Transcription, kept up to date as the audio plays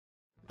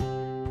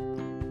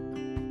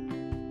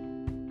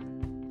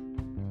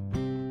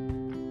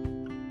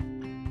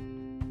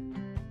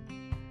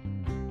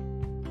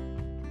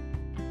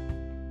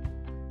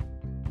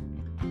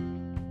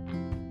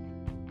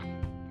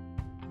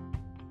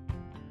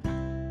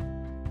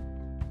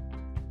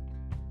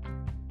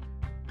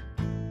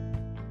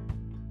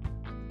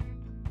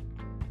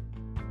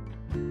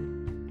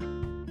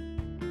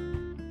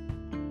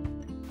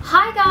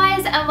Hi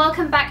guys, and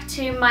welcome back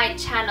to my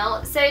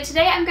channel. So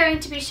today I'm going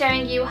to be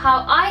showing you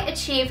how I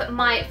achieve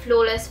my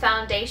flawless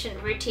foundation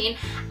routine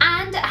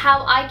and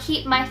how I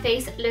keep my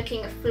face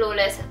looking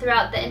flawless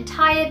throughout the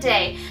entire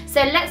day.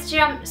 So let's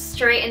jump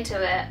straight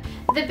into it.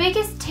 The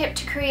biggest tip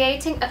to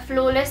creating a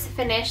flawless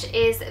finish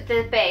is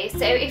the base.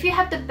 So if you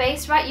have the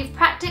base right, you've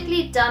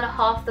practically done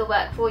half the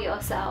work for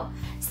yourself.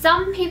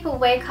 Some people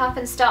wake up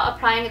and start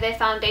applying their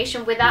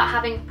foundation without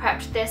having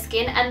prepped their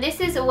skin, and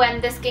this is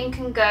when the skin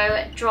can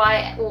go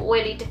dry or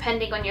oily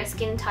depending on your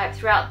skin type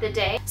throughout the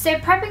day. So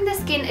prepping the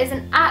skin is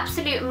an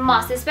absolute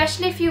must,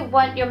 especially if you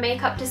want your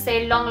makeup to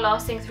stay long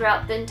lasting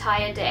throughout the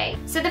entire day.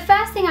 So the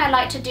first thing I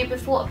like to do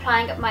before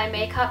applying my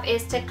makeup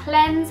is to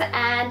cleanse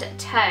and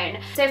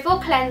tone. So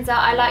for cleanser,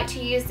 I like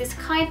to use this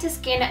Kind to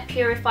Skin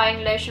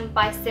Purifying Lotion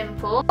by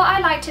Simple. What I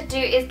like to do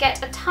is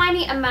get a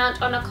tiny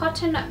amount on a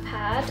cotton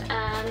pad,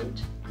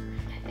 and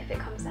if it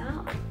comes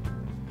out,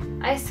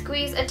 I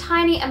squeeze a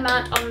tiny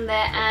amount on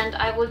there and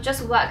I will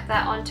just work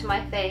that onto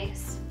my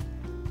face.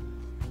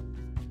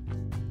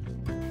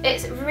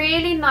 It's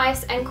really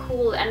nice and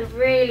cool and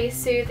really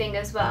soothing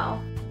as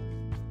well.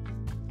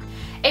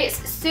 It's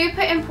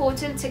super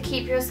important to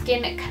keep your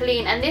skin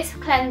clean, and this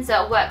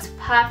cleanser works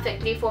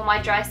perfectly for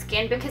my dry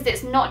skin because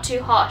it's not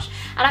too harsh,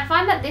 and I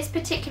find that this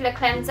particular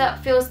cleanser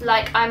feels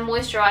like I'm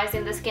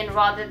moisturizing the skin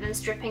rather than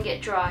stripping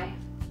it dry.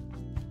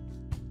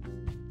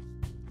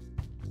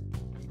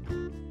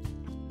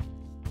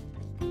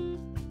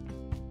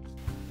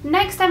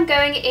 Next, I'm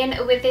going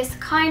in with this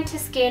Kind to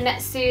Skin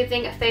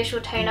Soothing Facial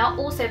Toner,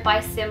 also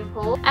by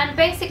Simple. And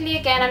basically,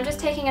 again, I'm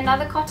just taking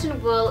another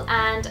cotton wool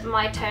and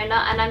my toner,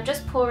 and I'm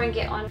just pouring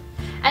it on.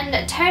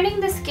 And toning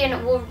the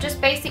skin will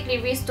just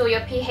basically restore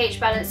your pH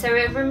balance, so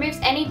it removes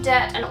any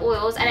dirt and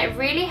oils, and it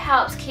really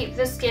helps keep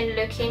the skin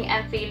looking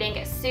and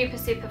feeling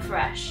super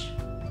fresh.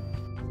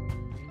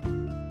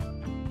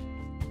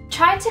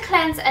 Try to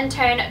cleanse and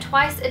tone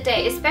twice a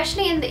day,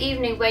 especially in the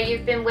evening where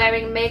you've been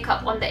wearing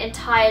makeup on the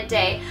entire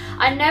day.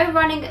 I know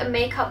running a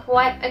makeup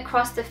wipe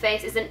across the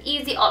face is an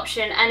easy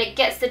option and it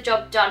gets the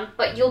job done,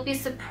 but you'll be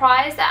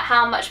surprised at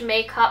how much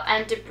makeup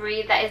and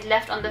debris that is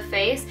left on the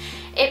face.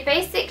 It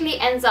basically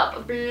ends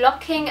up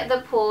blocking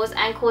the pores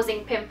and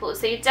causing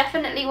pimples, so you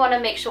definitely want to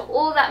make sure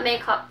all that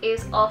makeup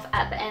is off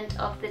at the end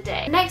of the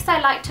day. Next,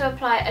 I like to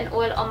apply an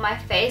oil on my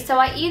face, so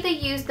I either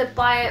use the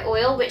bio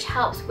oil, which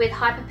helps with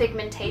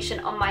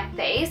hyperpigmentation on my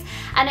face,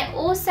 and it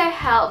also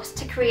helps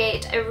to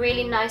create a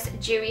really nice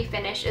dewy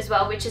finish as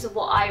well, which is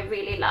what I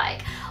really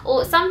like.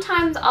 Or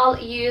sometimes I'll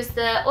use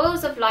the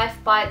Oils of Life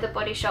by The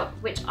Body Shop,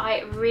 which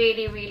I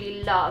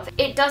really love.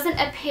 It doesn't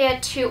appear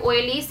too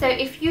oily, so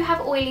if you have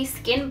oily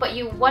skin but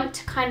you want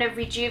to kind of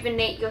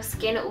rejuvenate your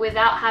skin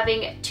without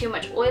having too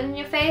much oil in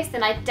your face,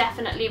 then I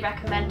definitely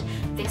recommend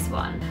this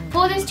one.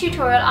 For this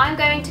tutorial, I'm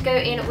going to go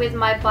in with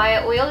my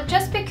bio oil,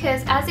 just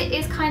because as it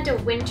is kind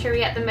of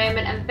wintry at the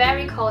moment and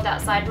very cold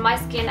outside, my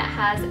skin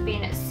has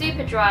been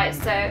super dry,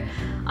 so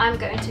I'm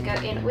going to go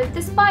in with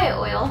this bio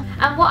oil.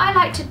 And what I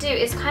like to do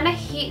is kind of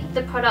heat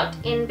the product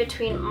in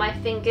between my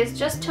fingers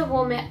just to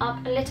warm it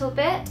up a little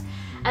bit,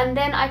 and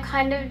then I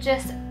kind of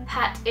just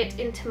pat it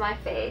into my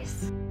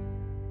face.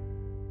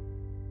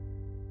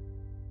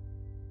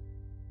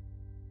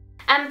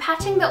 And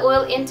patting the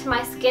oil into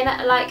my skin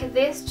like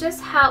this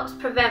just helps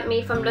prevent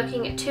me from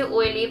looking too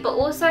oily, but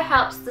also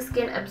helps the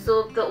skin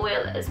absorb the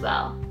oil as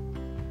well.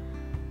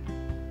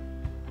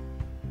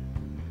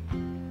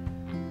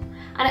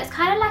 And it's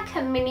kind of like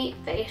a mini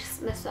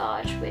face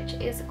massage, which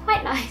is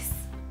quite nice.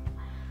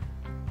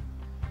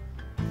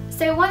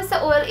 So once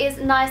the oil is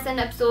nice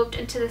and absorbed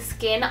into the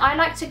skin, I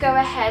like to go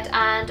ahead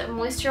and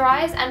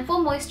moisturize. And for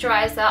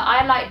moisturizer,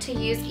 I like to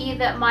use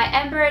either my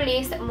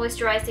Embryolisse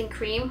moisturizing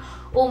cream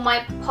or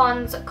my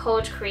Pond's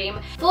cold cream.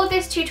 For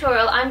this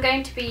tutorial, I'm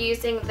going to be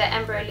using the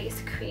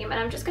Embryolisse cream, and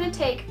I'm just going to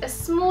take a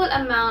small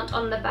amount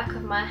on the back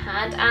of my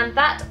hand, and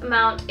that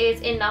amount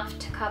is enough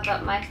to cover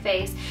my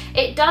face.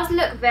 It does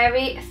look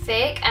very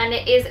thick and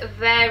it is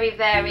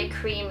very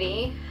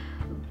creamy,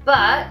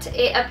 but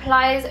it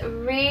applies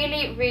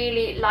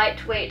really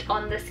lightweight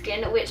on the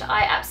skin, which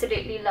I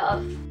absolutely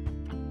love.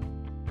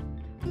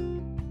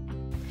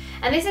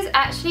 And this is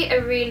actually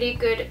a really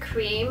good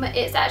cream.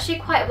 It's actually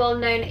quite well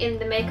known in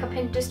the makeup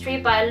industry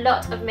by a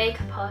lot of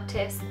makeup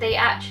artists. They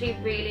actually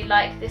really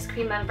like this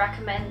cream and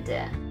recommend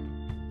it.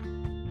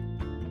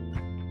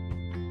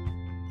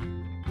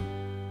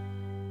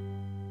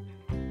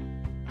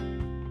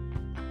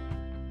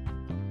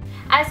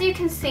 As you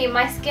can see,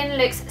 my skin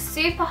looks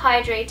super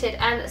hydrated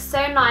and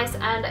so nice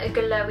and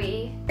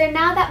glowy. So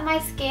now that my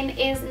skin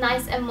is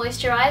nice and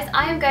moisturized,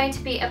 I am going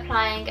to be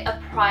applying a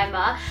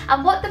primer.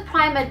 And what the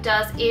primer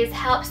does is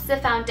helps the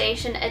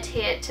foundation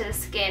adhere to the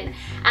skin.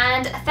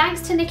 And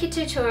thanks to Nikki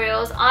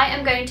Tutorials, I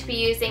am going to be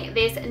using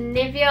this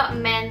Nivea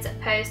Men's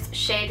Post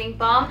Shaving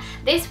Balm.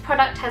 This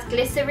product has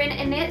glycerin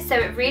in it, so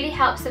it really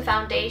helps the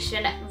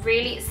foundation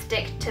really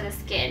stick to the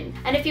skin.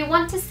 And if you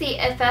want to see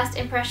a first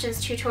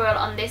impressions tutorial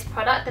on this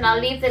product, then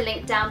I'll leave the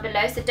link down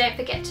below, so don't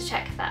forget to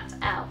check that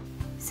out.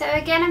 So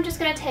again, I'm just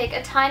going to take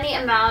a tiny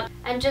amount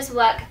and just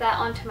work that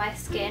onto my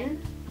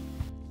skin.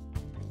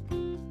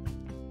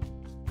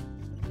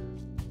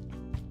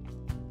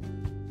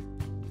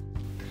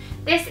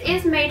 This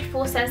is made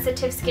for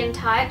sensitive skin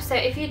types, so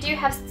if you do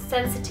have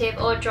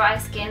sensitive or dry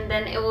skin,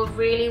 then it will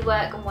really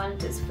work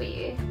wonders for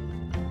you.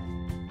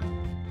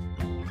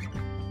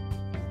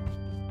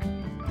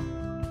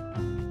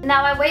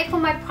 Now I wait for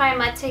my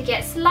primer to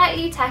get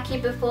slightly tacky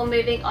before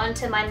moving on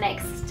to my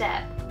next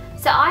step.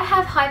 So I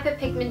have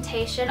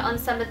hyperpigmentation on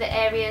some of the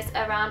areas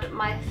around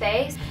my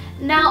face.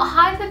 Now,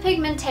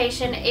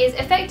 hyperpigmentation is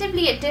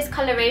effectively a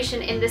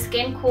discoloration in the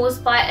skin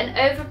caused by an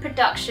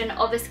overproduction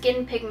of a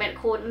skin pigment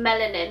called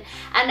melanin,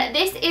 and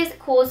this is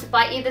caused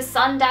by either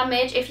sun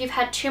damage if you've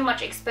had too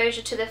much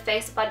exposure to the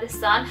face by the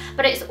sun,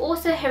 but it's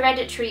also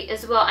hereditary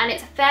as well, and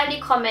it's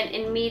fairly common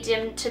in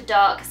medium to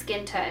dark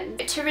skin tones.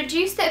 To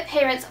reduce the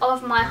appearance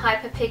of my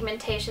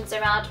hyperpigmentations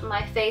around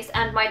my face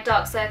and my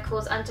dark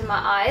circles under my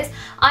eyes,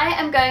 I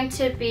am going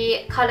to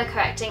be color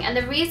correcting, and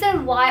the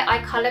reason why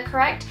I color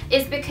correct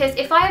is because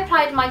if I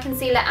applied my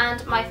concealer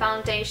and my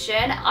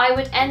foundation, I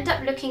would end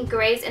up looking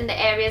greys in the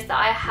areas that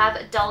I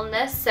have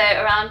dullness. So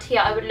around here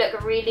I would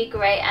look really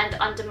grey, and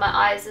under my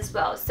eyes as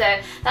well. So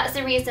that's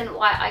the reason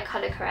why I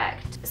colour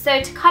correct.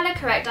 So to colour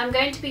correct, I'm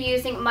going to be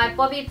using my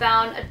Bobbi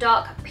Brown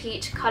Dark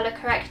Peach Colour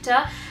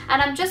Corrector,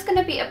 and I'm just going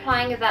to be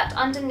applying that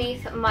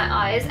underneath my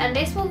eyes, and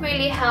this will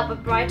really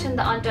help brighten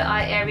the under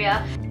eye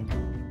area.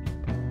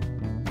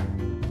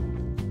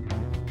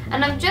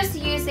 And I'm just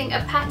using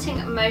a patting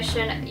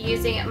motion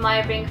using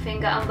my ring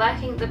finger and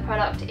working the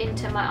product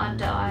into my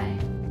under eye.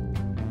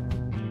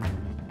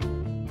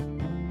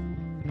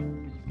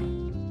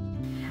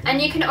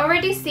 And you can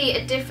already see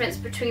a difference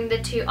between the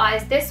two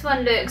eyes. This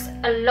one looks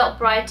a lot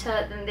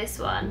brighter than this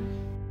one.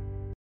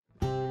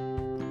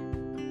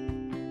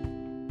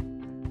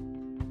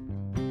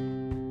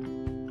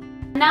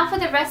 Now for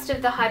the rest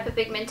of the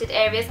hyperpigmented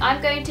areas,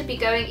 I'm going to be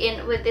going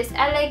in with this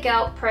LA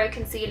Girl Pro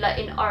Concealer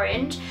in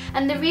orange.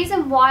 And the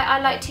reason why I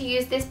like to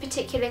use this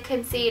particular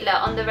concealer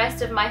on the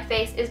rest of my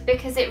face is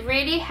because it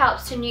really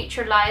helps to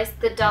neutralize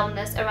the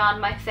dullness around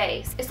my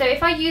face. So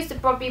if I use the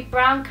Bobbi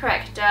Brown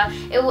corrector,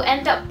 it will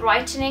end up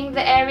brightening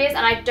the areas,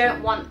 and I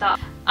don't want that.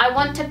 I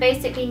want to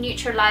basically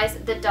neutralize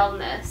the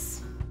dullness.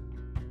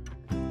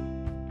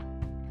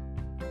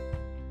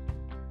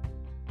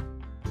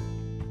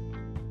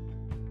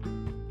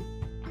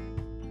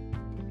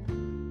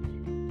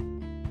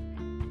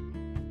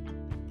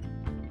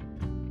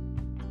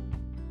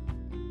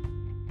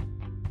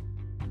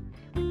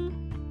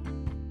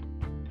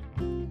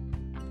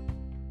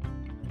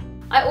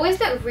 I always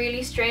look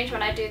really strange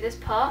when I do this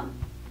part.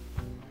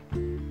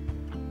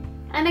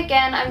 And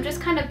again, I'm just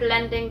kind of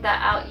blending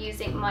that out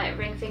using my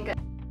ring finger.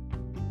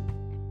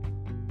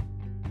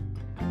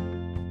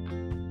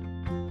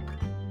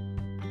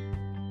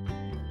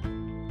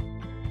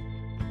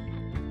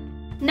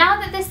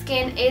 Now that the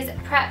skin is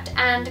prepped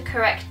and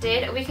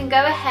corrected, we can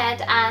go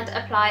ahead and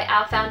apply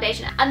our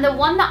foundation. And the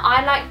one that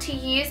I like to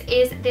use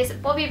is this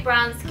Bobbi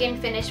Brown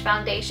Skin Finish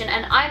Foundation,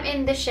 and I'm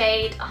in the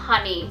shade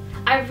Honey.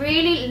 I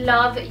really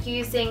love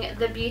using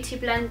the beauty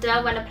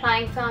blender when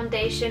applying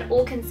foundation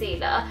or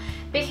concealer,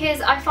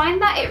 because I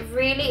find that it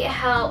really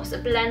helps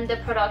blend the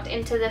product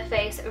into the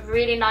face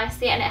really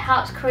nicely, and it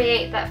helps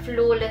create that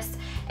flawless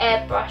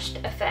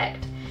airbrushed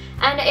effect.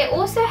 And it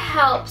also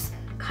helps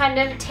kind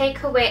of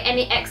take away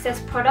any excess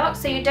product,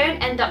 so you don't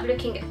end up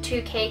looking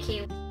too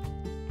cakey.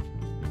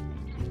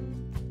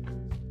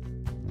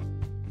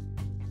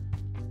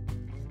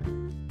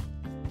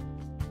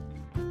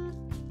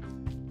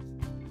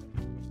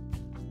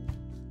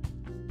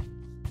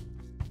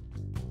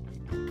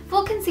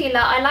 For concealer,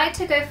 I like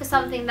to go for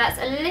something that's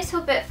a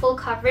little bit full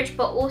coverage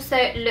but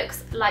also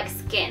looks like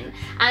skin.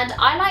 And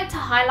I like to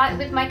highlight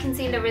with my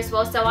concealer as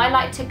well, so I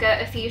like to go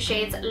a few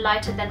shades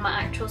lighter than my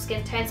actual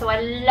skin tone. So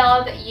I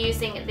love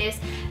using this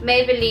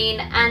Maybelline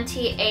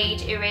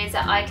Anti-Age Eraser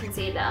Eye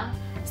Concealer.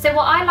 So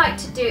what I like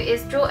to do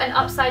is draw an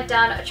upside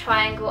down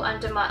triangle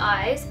under my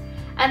eyes.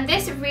 And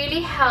this really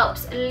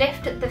helps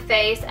lift the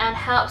face and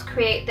helps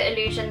create the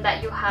illusion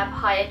that you have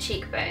higher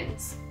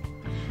cheekbones.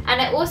 And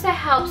it also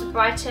helps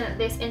brighten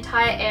this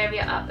entire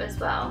area up as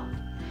well.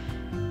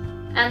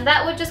 And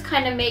that will just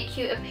kind of make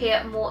you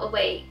appear more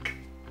awake.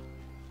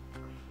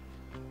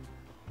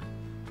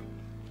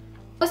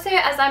 Also,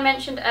 as I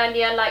mentioned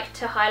earlier, I like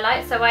to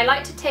highlight. So I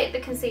like to take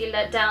the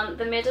concealer down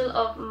the middle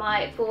of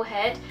my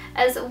forehead,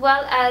 as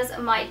well as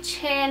my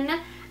chin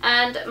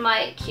and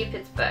my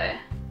Cupid's bow.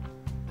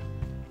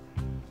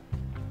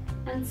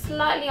 And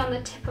slightly on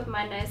the tip of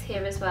my nose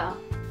here as well.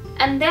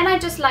 And then I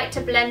just like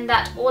to blend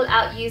that all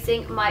out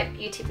using my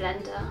beauty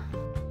blender.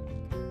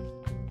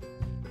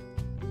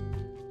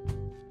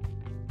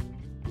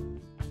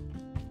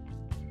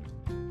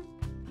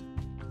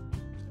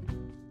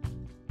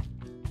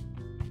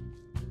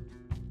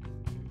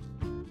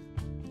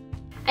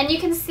 And you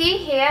can see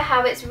here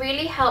how it's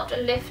really helped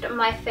lift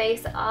my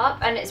face up,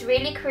 and it's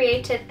really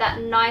created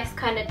that nice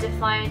kind of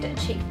defined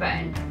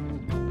cheekbone.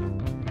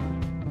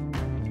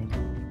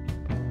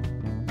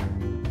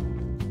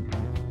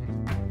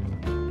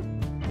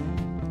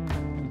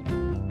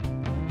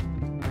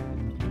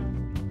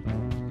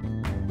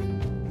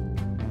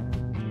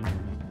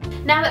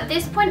 Now at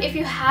this point, if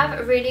you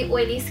have really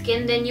oily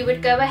skin, then you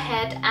would go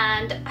ahead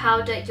and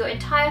powder your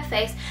entire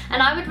face,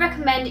 and I would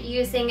recommend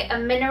using a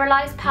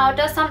mineralized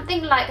powder,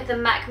 something like the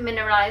MAC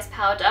mineralized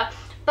powder.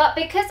 But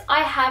because I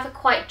have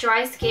quite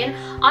dry skin,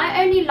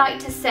 I only like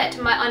to set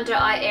my under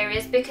eye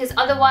areas, because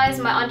otherwise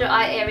my under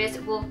eye areas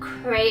will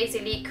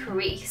crazily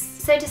crease.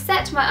 So to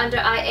set my under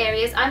eye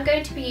areas, I'm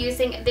going to be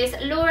using this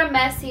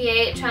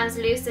Mercier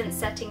translucent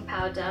setting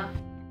powder.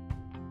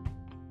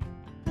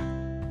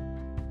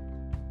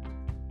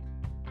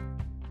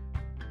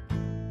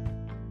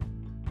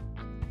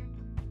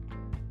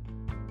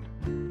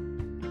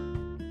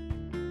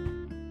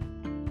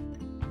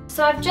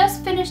 So I've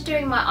just finished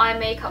doing my eye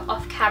makeup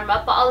off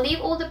camera, but I'll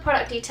leave all the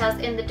product details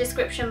in the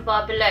description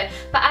bar below.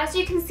 But as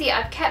you can see,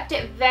 I've kept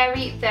it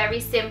very, very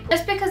simple,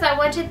 just because I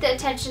wanted the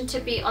attention to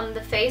be on the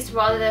face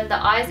rather than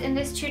the eyes in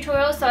this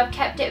tutorial, so I've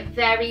kept it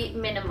very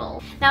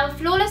minimal. Now, a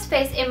flawless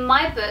face in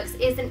my books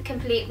isn't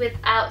complete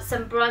without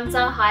some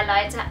bronzer,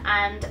 highlighter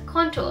and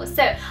contour.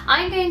 So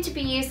I'm going to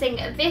be using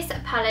this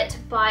palette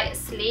by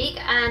Sleek,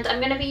 and I'm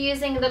going to be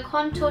using the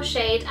contour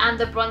shade and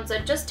the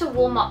bronzer just to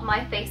warm up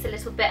my face a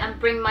little bit and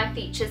bring my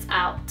features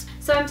out.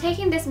 So I'm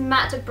taking this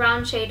matte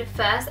brown shade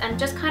first and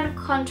just kind of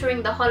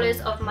contouring the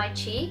hollows of my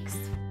cheeks.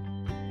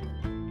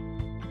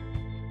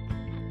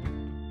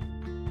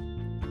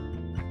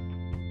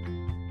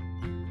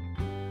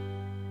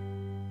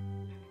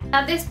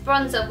 Now this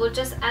bronzer will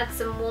just add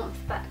some warmth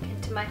back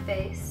into my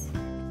face.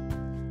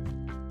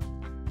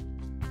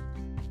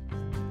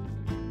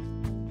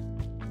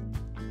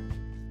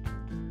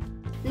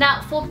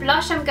 Now for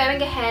blush, I'm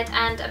going ahead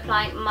and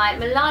applying my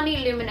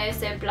Milani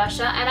Luminoso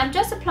blusher, and I'm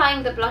just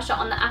applying the blusher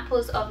on the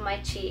apples of my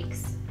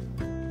cheeks.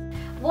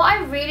 What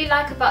I really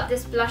like about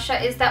this blusher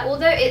is that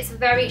although it's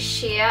very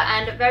sheer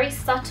and very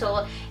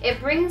subtle, it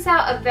brings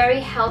out a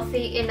very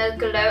healthy inner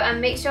glow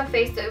and makes your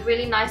face look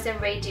really nice and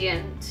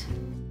radiant.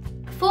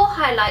 For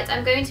highlights,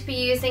 I'm going to be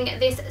using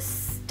this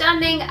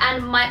stunning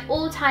and my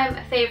all-time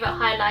favorite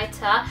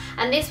highlighter,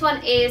 and this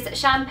one is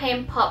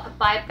Champagne Pop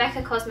by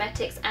Becca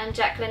Cosmetics and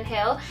Jaclyn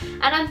Hill,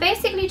 and I'm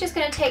basically just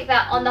going to take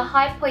that on the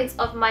high points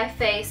of my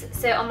face,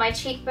 so on my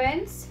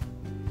cheekbones.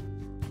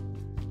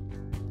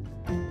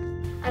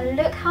 And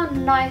look how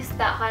nice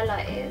that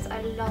highlight is. I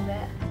love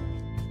it.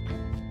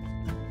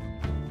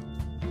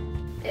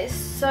 It's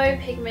so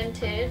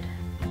pigmented.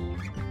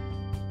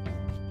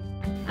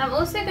 I'm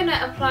also going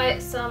to apply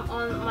some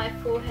on my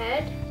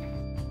forehead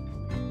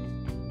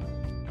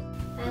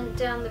and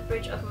down the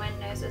bridge of my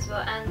nose as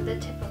well, and the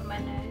tip of my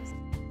nose.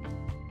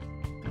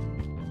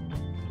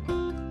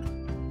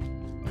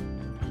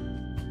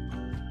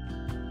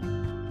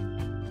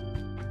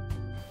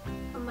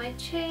 On my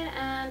chin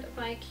and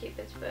my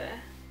cupid's bow.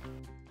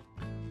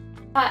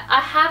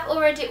 I have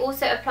already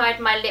also applied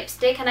my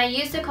lipstick, and I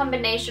used a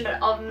combination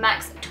of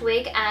MAC's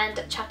Twig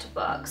and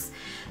Chatterbox.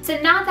 So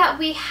now that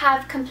we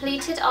have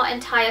completed our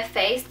entire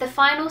face, the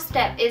final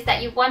step is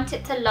that you want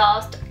it to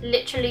last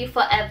literally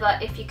forever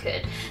if you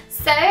could.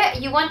 So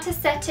you want to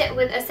set it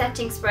with a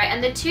setting spray,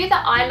 and the two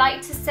that I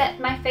like to set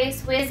my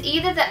face with is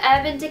either the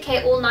Urban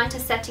Decay All Nighter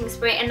setting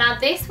spray, and now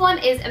this one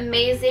is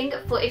amazing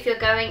for if you're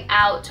going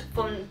out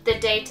from the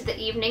day to the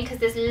evening, because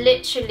this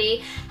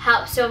literally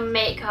helps your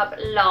makeup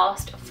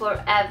last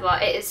forever.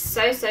 It is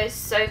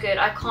so good.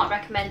 I can't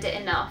recommend it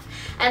enough.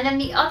 And then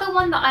the other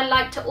one that I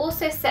like to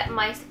also set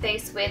my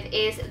face with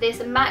is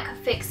this MAC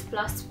Fix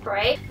Plus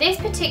spray. This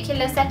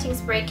particular setting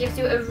spray gives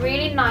you a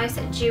really nice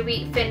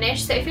dewy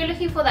finish, so if you're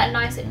looking for that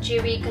nice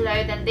dewy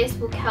glow, then this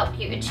will help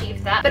you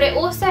achieve that. But it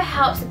also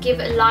helps give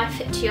life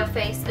to your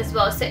face as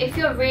well, so if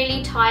you're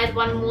really tired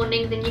one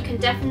morning, then you can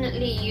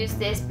definitely use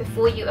this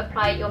before you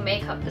apply your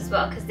makeup as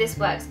well, because this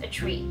works a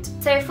treat.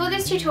 So for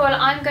this tutorial,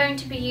 I'm going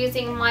to be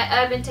using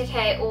my Urban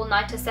Decay All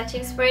Nighter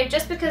setting spray,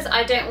 just because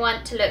I don't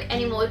want to look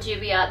any more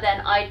dewier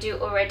than I do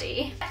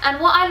already. And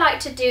what I like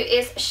to do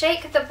is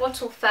shake the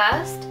bottle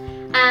first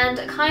and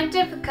kind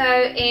of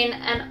go in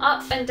an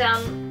up and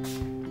down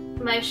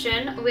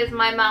motion with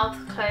my mouth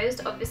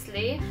closed,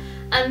 obviously,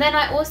 and then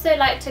I also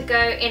like to go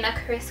in a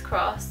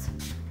crisscross.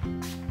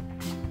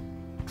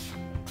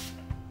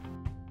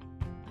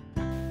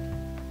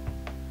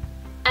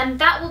 And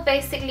that will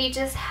basically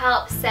just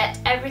help set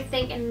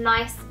everything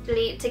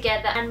nicely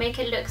together and make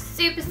it look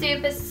super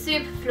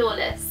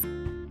flawless.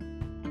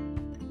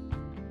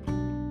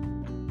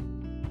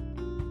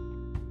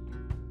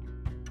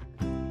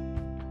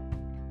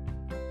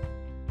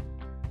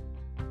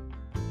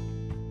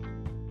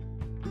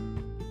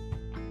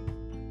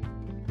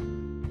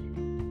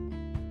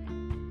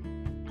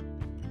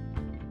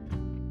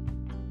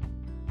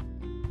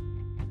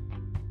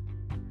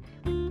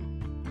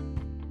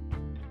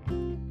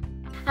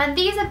 And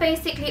these are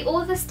basically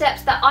all the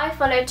steps that I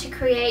follow to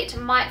create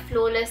my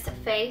flawless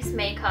face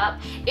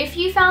makeup. If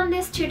you found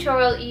this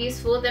tutorial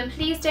useful, then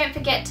please don't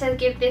forget to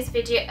give this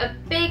video a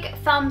big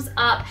thumbs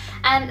up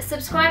and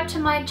subscribe to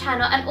my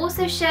channel, and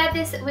also share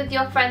this with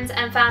your friends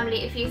and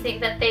family if you think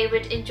that they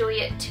would enjoy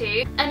it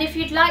too. And if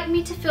you'd like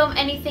me to film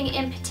anything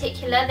in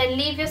particular, then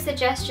leave your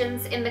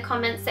suggestions in the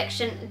comments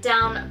section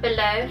down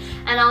below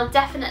and I'll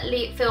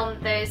definitely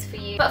film those for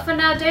you. But for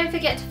now, don't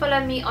forget to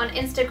follow me on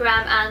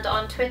Instagram and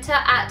on Twitter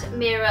at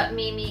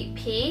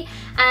MeeraMemeP,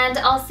 and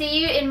I'll see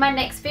you in my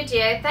next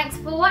video. Thanks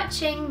for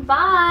watching.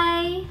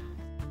 Bye!